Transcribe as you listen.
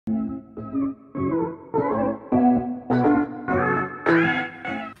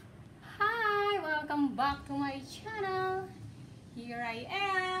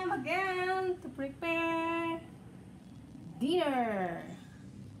dinner.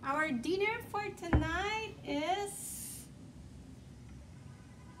 Our dinner for tonight is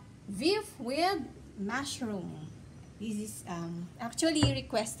beef with mushroom. This is actually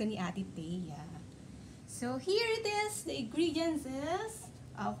request ni Ate Thea. So here it is. The ingredients is,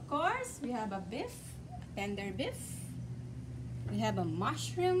 of course, we have a beef, tender beef. We have a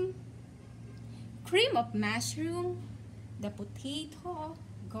mushroom, cream of mushroom, the potato,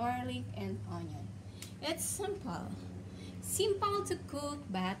 garlic, and onion. It's simple. Simple to cook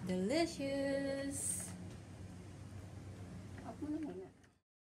but delicious.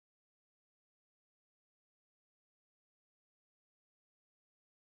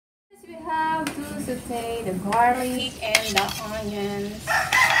 We have to saute the garlic and the onions.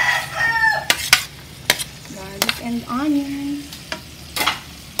 Garlic and onions.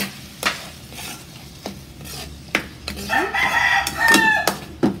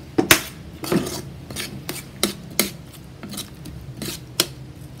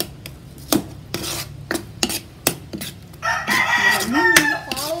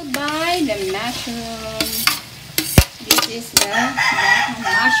 Followed by the mushroom. This is the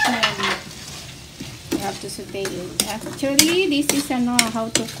mushroom. You have to saute it. Actually, this is how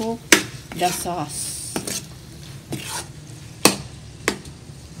to cook the sauce.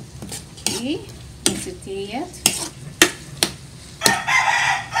 Okay, saute it.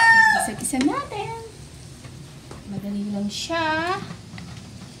 Gisa-gisa natin. Madali lang siya.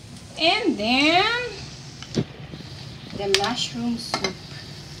 And then, the mushroom soup.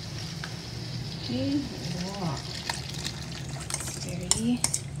 Okay, wow. It's very...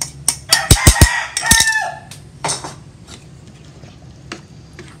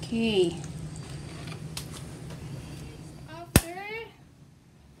 Okay. After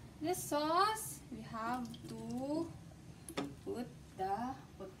the sauce, we have to put the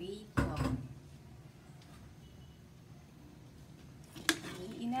potato.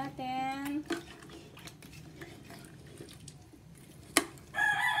 Iin natin.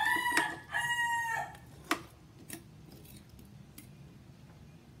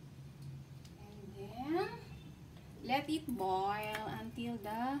 Let it boil until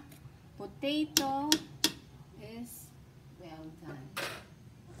the potato is well done.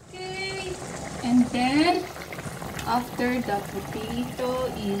 Okay, and then after the potato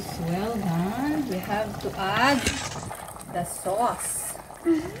is well done, we have to add the sauce.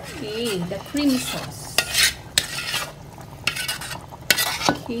 Okay, the creamy sauce.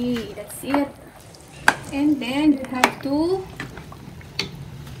 Okay, that's it. And then you have to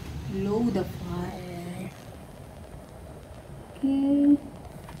low the fire. Okay,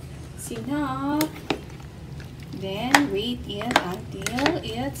 it's enough. Then wait it until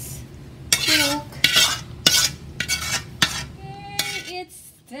it's cooked. Okay,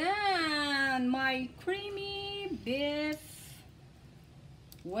 it's done. My creamy beef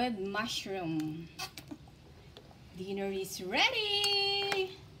with mushroom. Dinner is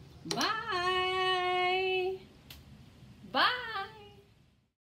ready. Bye.